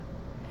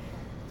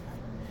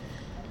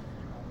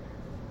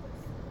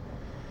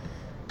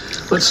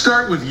Let's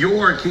start with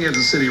your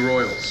Kansas City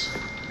Royals.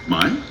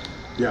 Mine?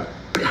 Yeah.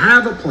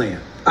 Have a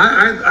plan.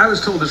 I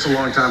was told this a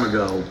long time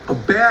ago. A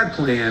bad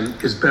plan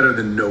is better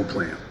than no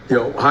plan.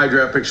 High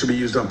draft picks should be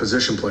used on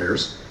position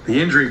players.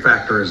 The injury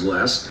factor is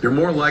less. You're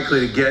more likely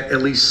to get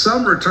at least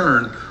some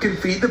return. You can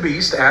feed the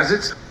beast as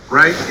it's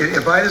right.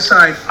 If I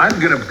decide I'm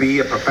going to be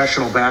a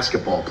professional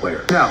basketball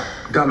player, no,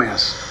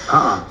 dumbass.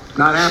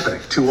 Not happening.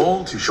 Too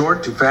old, too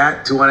short, too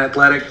fat, too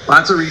unathletic.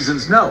 Lots of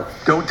reasons. No,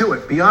 don't do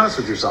it. Be honest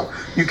with yourself.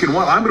 You can,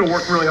 I'm going to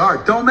work really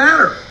hard. Don't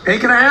matter.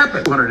 Ain't going to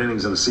happen. 200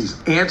 innings in a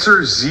season.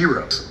 Answer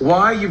 0.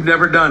 Why? You've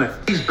never done it.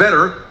 He's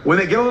better when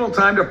they get a little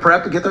time to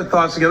prep and get their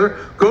thoughts together,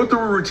 go through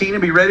a routine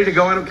and be ready to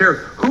go. I don't care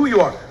who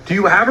you are. Do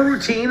you have a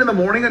routine in the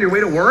morning on your way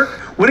to work?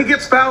 When it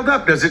gets fouled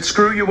up, does it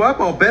screw you up?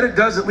 I'll bet it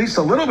does at least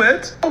a little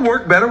bit. It'll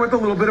work better with a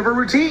little bit of a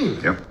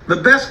routine. Yep. The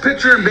best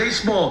pitcher in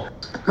baseball,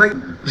 like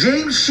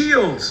James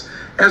Shields,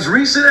 as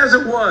recent as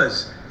it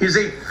was, is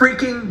a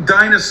freaking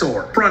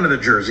dinosaur. Front of the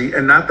jersey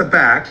and not the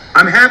back.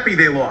 I'm happy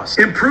they lost.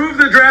 Improve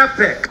the draft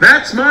pick.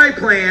 That's my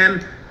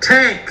plan.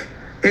 Tank.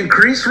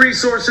 Increase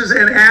resources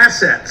and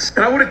assets.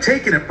 And I would have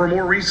taken it for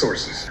more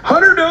resources.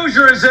 Hunter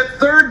Dozier is at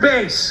third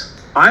base.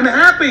 I'm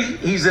happy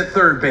he's at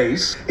third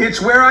base.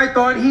 It's where I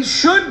thought he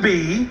should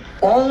be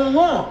all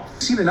along.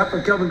 Seen enough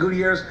of Kelvin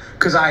Gutierrez?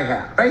 Because I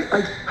have, right?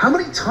 Like, how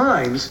many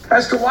times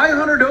as to why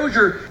Hunter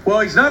Dozier, well,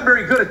 he's not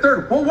very good at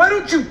third. Well, why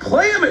don't you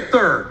play him at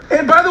third?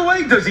 And by the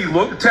way, does he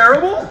look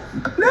terrible?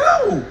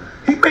 No.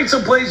 He made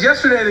some plays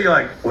yesterday that you're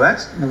like, well,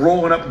 that's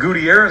rolling up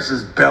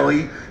Gutierrez's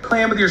belly.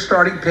 Play him with your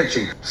starting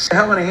pitching.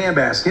 Hell in a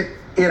handbasket.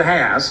 It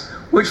has,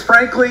 which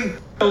frankly,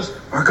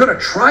 are going to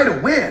try to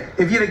win.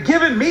 If you'd have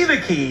given me the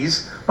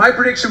keys, my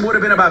prediction would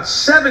have been about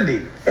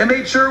 70 and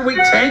made sure we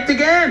tanked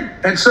again.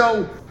 And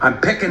so I'm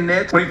picking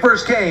Nit when he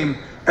first came,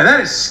 and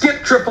that is skip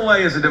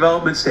AAA as a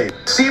development stage.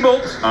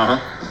 Seabolt.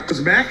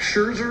 Was Max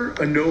Scherzer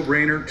a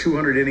no-brainer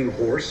 200-inning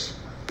horse?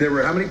 There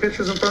were how many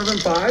pitchers in front of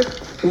him?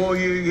 5? Well,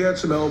 you had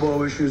some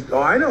elbow issues.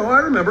 Oh, I know. I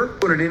remember.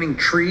 200-inning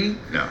tree,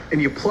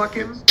 and you pluck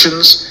him.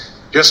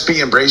 Just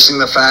be embracing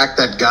the fact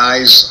that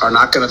guys are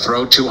not going to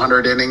throw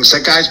 200 innings.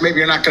 That guys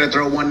maybe are not going to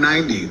throw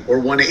 190 or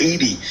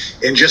 180,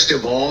 and just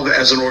evolve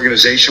as an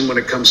organization when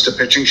it comes to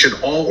pitching.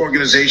 Should all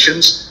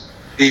organizations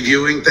be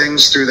viewing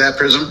things through that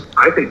prism?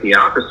 I think the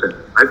opposite.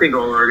 I think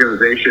all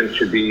organizations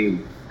should be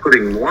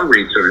putting more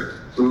resources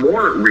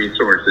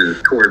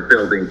toward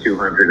building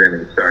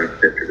 200-inning starting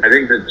pitchers. I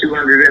think the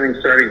 200-inning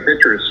starting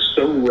pitcher is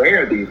so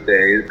rare these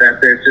days that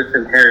there's just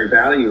inherent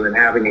value in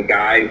having a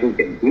guy who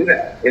can do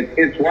that.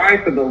 It's why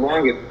for the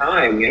longest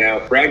time,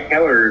 Brad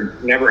Keller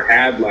never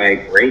had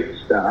great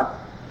stuff,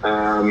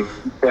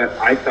 but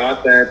I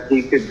thought that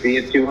he could be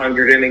a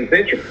 200-inning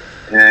pitcher.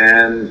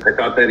 And I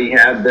thought that he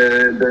had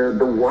the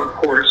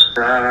workhorse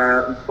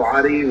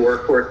body,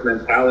 workhorse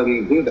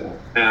mentality to do that.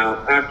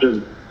 Now,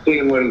 after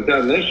seeing what he's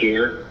done this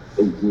year,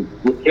 you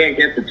can't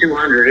get to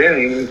 200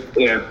 innings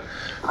if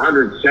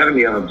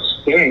 170 of them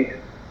stink.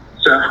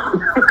 So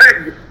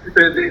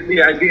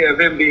the idea of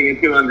him being a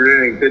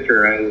 200-inning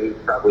pitcher is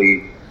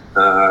probably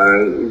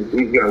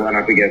he's going to run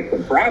up against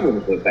some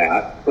problems with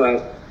that.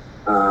 But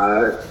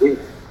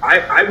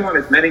I want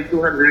as many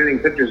 200-inning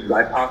pitchers as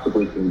I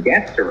possibly can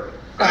get to him.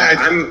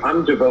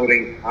 I'm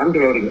devoting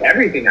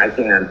everything I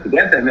can to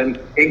get them, and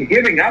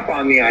giving up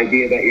on the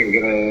idea that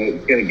you're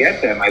gonna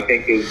get them, I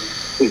think is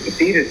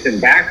defeatist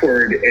and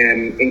backward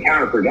and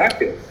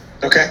counterproductive.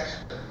 Okay,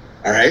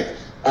 all right,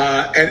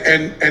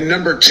 and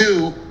number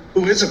 2,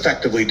 who is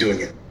effectively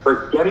doing it?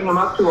 For getting them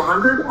up to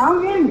 100,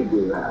 how can you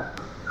do that?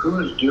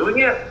 Who's doing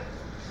it?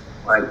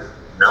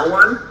 No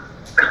one.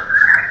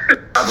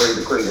 Probably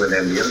the Cleveland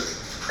Indians,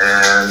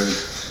 and.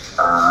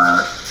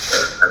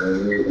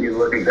 You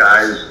look at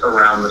guys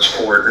around the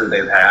sport who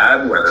they've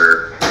had,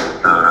 whether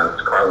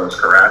it's Carlos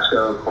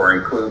Carrasco,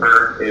 Corey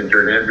Kluber,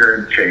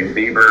 injured, Shane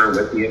Bieber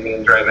with the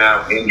Indians right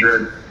now,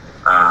 injured,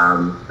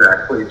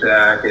 Zach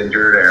Plesac,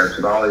 injured, Aaron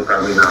Savali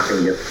probably not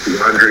going to get to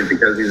 200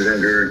 because he's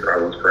injured,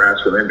 Carlos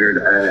Carrasco injured.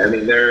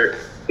 There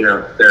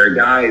are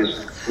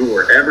guys who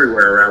are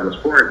everywhere around the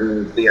sport,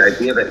 and the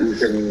idea that you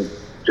can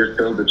just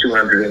build a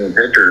 200-inning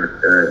pitcher,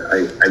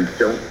 I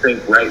don't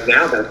think right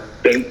now that's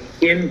baked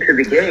into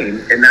the game,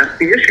 and that's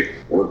the issue.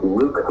 With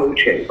Luke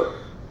Hochevar,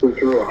 who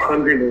threw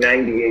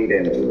 198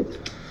 innings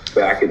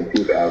back in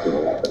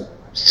 2011.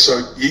 So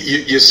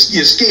you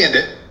scanned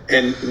it,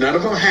 and none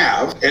of them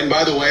have. And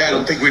by the way, I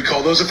don't think we'd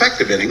call those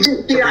effective innings.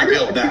 Duran,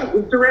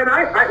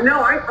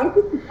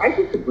 I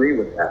disagree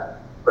with that,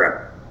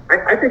 Brett.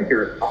 I think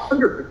you're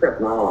 100%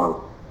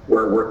 wrong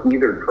where we're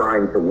either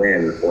trying to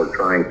win or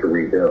trying to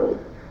rebuild.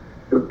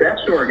 The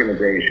best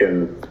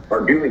organizations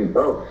are doing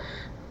both.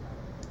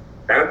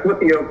 That's what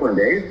the Oakland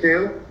A's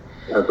do.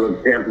 That's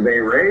what the Tampa Bay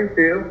Rays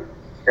do.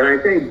 And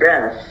I say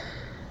best,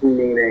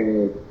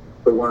 meaning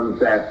the ones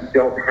that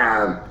don't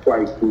have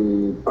quite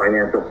the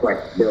financial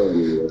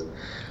flexibility of,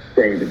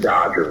 say, the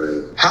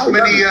Dodgers. How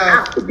many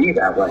have to be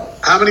that way.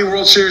 How many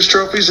World Series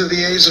trophies have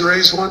the A's and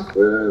Rays won?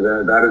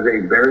 That is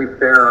a very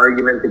fair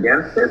argument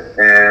against it.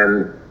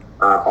 And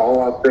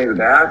all I'll say to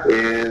that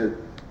is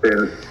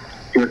since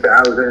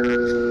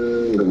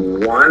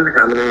 2001.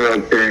 How many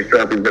World Series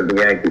trophies have the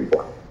Yankees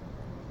won?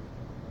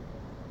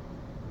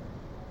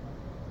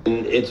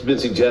 And it's been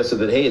suggested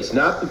that, hey, it's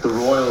not that the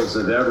Royals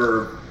have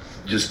ever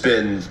just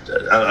been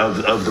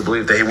of the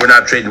belief that, hey, we're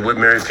not trading Whit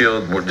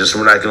Merrifield, we're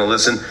not going to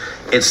listen.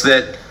 It's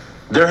that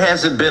there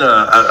hasn't been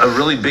a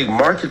really big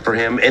market for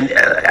him. And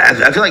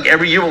I feel like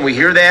every year when we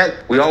hear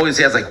that, we always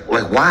ask,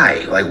 like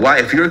why? Like, why?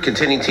 If you're a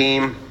contending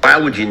team, why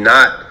would you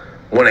not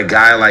want a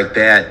guy like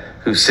that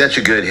who's such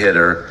a good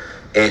hitter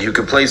and who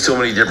can play so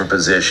many different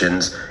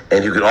positions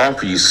and who can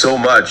offer you so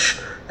much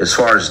as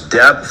far as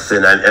depth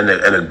and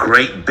a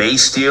great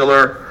base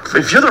stealer?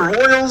 If you're the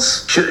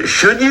Royals, should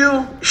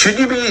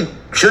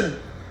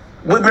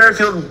Whit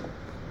Merrifield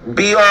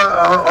be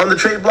on the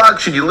trade block?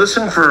 Should you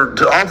listen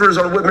to offers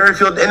on Whit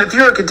Merrifield? And if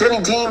you're a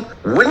contending team,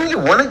 wouldn't you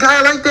want a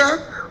guy like that?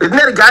 Isn't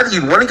that a guy that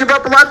you'd want to give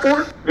up a lot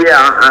for? Yeah,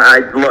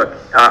 I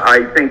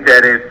think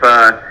that if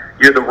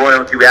you're the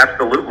Royals, you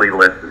absolutely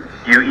listen.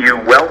 You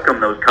welcome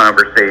those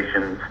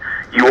conversations.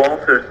 You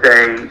also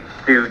say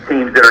to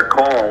teams that are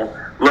called,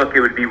 look,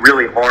 it would be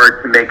really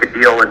hard to make a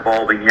deal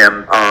involving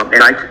him.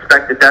 And I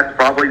suspect that that's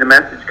probably the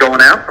message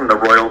going out from the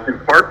Royals, in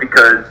part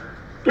because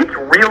it's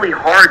really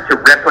hard to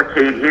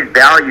replicate his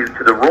value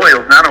to the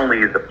Royals, not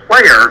only as a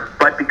player,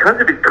 but because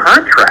of his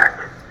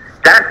contract.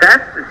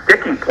 That's the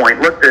sticking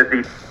point. Look,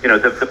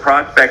 the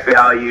prospect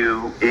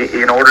value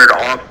in order to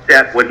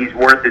offset what he's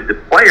worth as a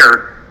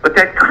player, but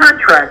that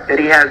contract that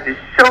he has is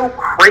so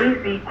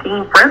crazy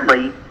team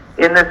friendly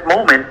in this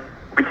moment,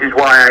 which is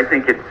why I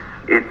think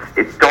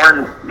it's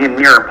darn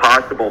near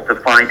impossible to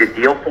find a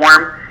deal for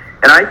him.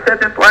 And I said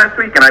this last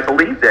week, and I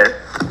believe this.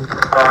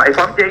 If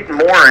I'm Dayton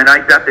Moore and I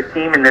got the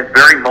team in this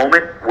very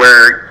moment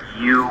where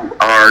you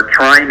are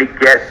trying to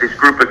get this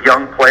group of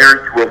young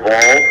players to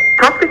evolve,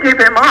 tough to give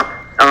him up.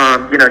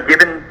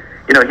 Given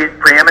his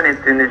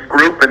preeminence in this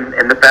group,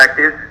 and the fact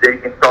is they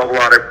can solve a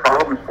lot of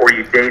problems for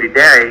you day to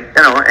day.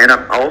 And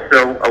I'm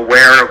also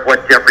aware of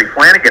what Jeffrey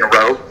Flanagan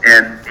wrote,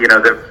 and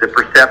the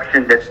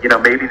perception that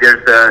maybe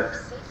there's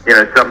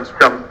some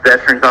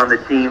veterans on the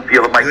team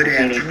feel it might be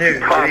too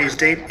tough. Today's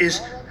date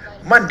is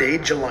Monday,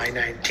 July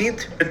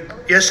 19th.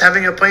 Yes,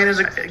 having a plan is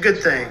a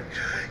good thing.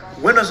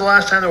 When was the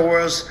last time the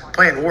Royals'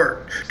 plan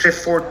worked?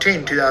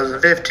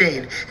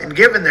 2015, and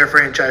given their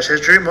franchise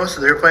history, most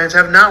of their plans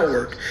have not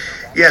worked.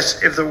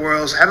 Yes, if the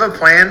Royals have a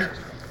plan,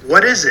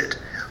 what is it?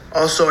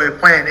 Also, a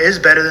plan is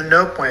better than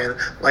no plan,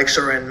 like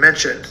Soren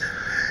mentioned.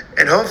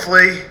 And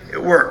hopefully,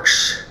 it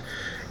works.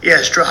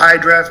 Yes, high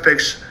draft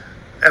picks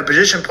of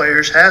position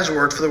players has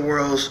worked for the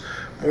Royals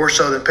more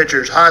so than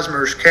pitchers.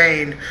 Hosmer,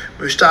 Kane,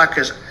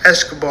 Moustakas,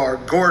 Escobar,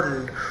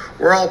 Gordon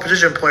were all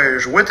position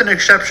players, with an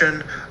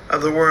exception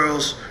of the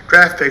Royals'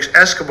 draft picks,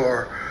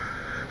 Escobar,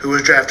 who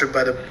was drafted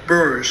by the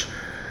Brewers.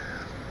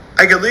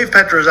 I could leave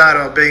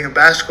Petrozado being a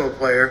basketball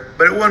player,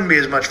 but it wouldn't be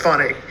as much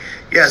fun.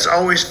 Yes,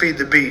 always feed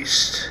the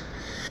beast.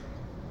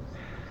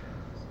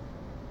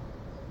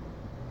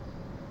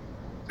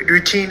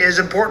 Routine is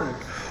important.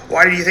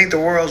 Why do you think the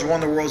Royals won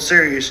the World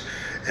Series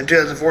in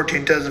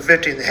 2014,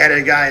 2015? They had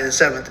a guy in the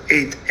 7th,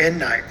 8th,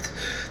 and 9th.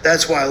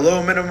 That's why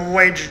low minimum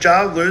wage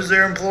jobs lose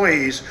their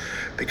employees,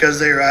 because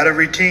they are out of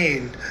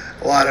routine.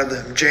 A lot of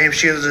them. James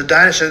Shields is a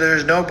dinosaur.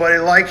 There's nobody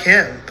like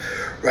him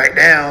right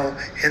now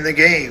in the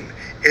game.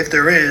 If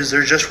there is,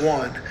 there's just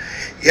one.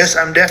 Yes,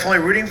 I'm definitely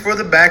rooting for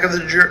the back of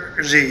the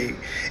jersey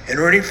and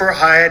rooting for a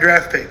high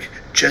draft pick.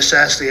 Just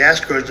ask the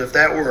Astros if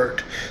that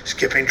worked.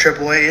 Skipping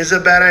AAA is a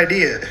bad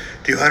idea.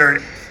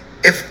 200.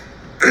 If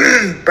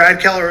Brad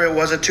Keller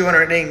was a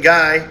 200-inning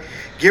guy,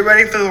 get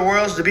ready for the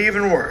Royals to be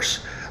even worse.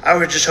 I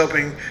was just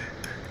hoping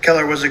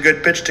Keller was a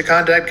good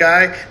pitch-to-contact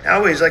guy.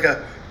 Now he's like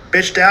a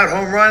pitched-out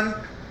home run,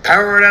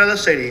 power it out of the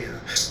stadium.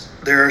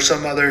 There are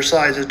some other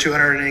slides. A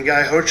 200-inning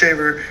guy,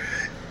 Hochevar,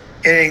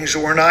 innings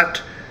were not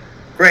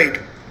great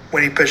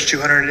when he pitched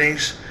 200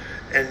 innings,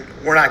 and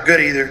were not good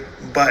either,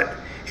 but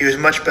he was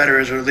much better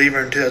as a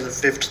reliever in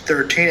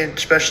 2013, and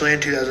especially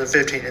in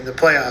 2015 in the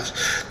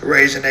playoffs. The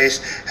Rays and A's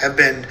have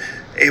been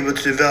able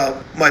to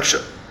develop much,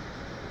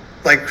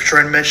 like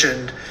Sharon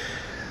mentioned.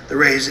 The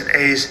Rays and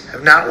A's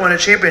have not won a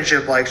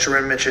championship like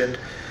Sharon mentioned,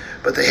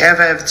 but they have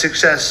had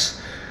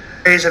success.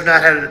 A's have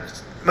not had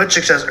much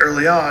success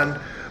early on,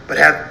 but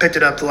have picked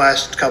it up the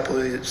last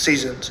couple of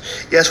seasons.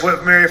 Yes,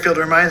 Whit Merrifield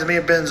reminds me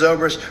of Ben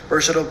Zobrist,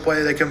 versatile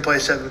player that can play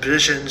 7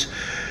 positions,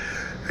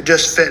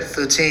 just fit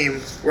for the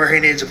team where he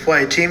needs to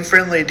play.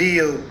 Team-friendly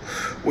deal,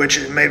 which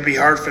it may be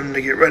hard for him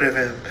to get rid of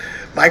him.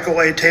 Michael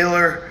A.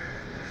 Taylor,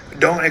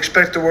 don't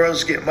expect the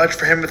Royals to get much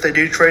for him if they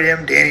do trade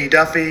him. Danny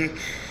Duffy,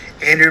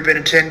 Andrew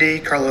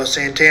Benintendi, Carlos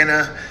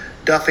Santana.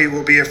 Duffy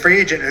will be a free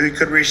agent who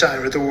could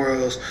re-sign with the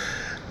Royals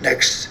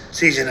next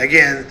season.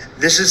 Again,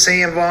 this is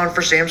Sam Vaughn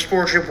for Sam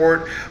Sports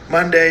Report,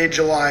 Monday,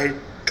 July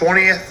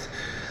 20th.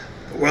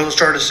 We'll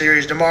start a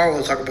series tomorrow.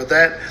 We'll talk about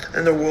that.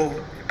 And then we'll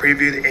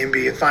preview the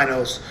NBA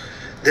Finals.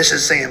 This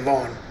is Sam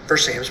Vaughn for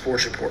Sam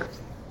Sports Report.